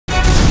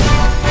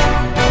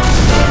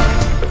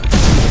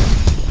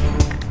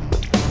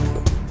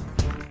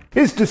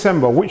It's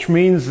December, which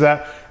means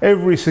that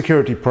every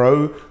security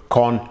pro,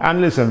 con,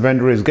 analyst and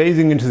vendor is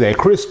gazing into their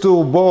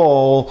crystal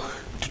ball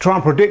to try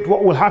and predict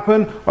what will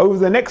happen over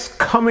the next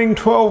coming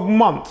 12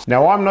 months.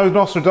 Now, I'm no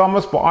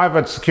Nostradamus, but I've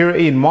had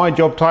security in my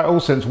job title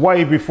since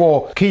way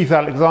before Keith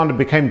Alexander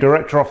became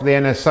director of the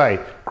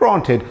NSA.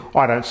 Granted,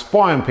 I don't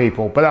spy on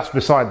people, but that's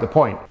beside the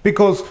point.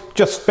 Because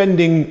just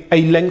spending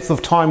a length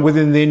of time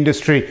within the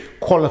industry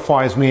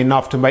qualifies me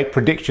enough to make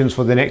predictions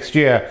for the next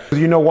year.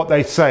 You know what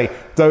they say,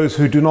 those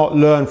who do not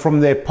learn from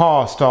their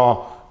past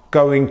are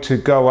going to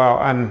go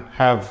out and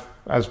have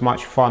as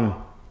much fun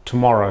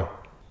tomorrow.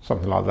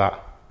 Something like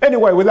that.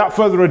 Anyway, without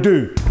further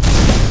ado,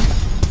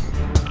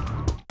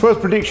 first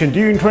prediction,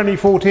 due in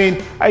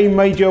 2014, a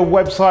major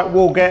website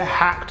will get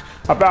hacked.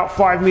 About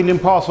 5 million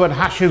password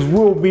hashes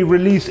will be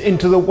released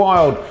into the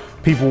wild.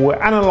 People will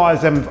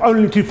analyze them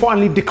only to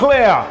finally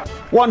declare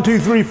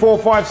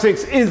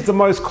 123456 is the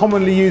most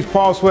commonly used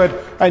password,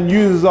 and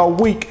users are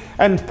weak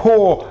and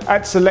poor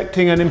at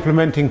selecting and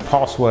implementing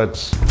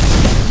passwords.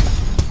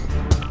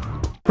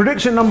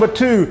 Prediction number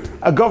 2,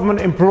 a government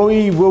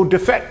employee will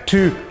defect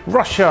to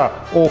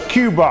Russia or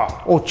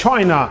Cuba or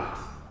China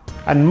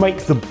and make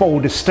the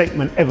boldest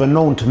statement ever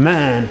known to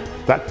man,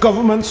 that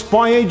government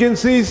spy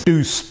agencies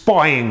do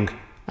spying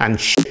and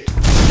shit.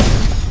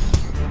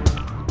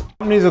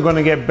 Companies are going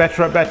to get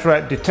better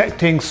at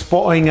detecting,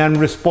 spotting and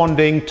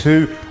responding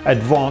to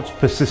advanced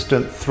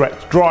persistent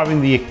threats,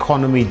 driving the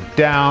economy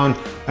down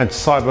and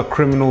cyber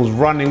criminals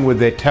running with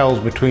their tails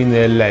between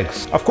their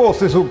legs. Of course,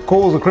 this will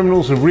cause the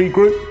criminals to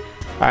regroup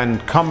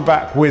and come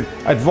back with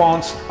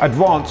advanced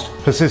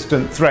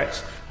persistent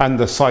threats, and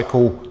the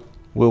cycle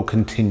will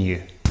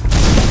continue.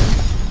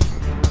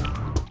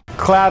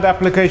 Cloud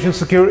application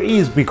security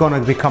is going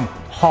to become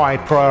high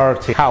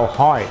priority. How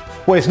high?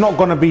 Well, it's not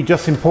going to be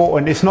just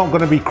important, it's not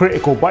going to be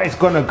critical, but it's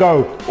going to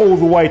go all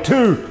the way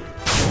to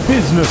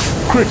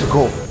business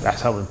critical.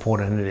 That's how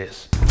important it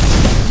is.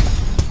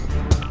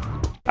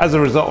 As a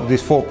result of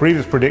these 4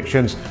 previous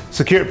predictions,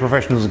 security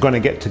professionals are going to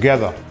get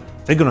together.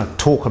 They're going to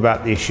talk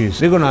about the issues.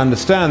 They're going to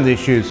understand the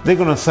issues. They're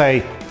going to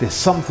say, there's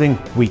something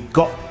we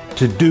got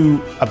to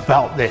do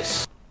about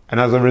this.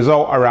 And as a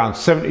result, around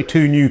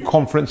 72 new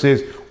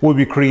conferences will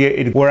be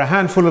created where a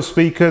handful of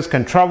speakers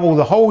can travel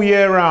the whole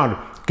year round,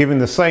 giving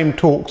the same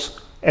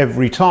talks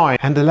every time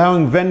and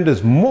allowing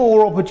vendors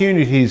more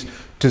opportunities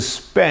to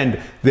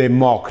spend their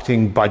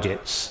marketing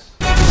budgets.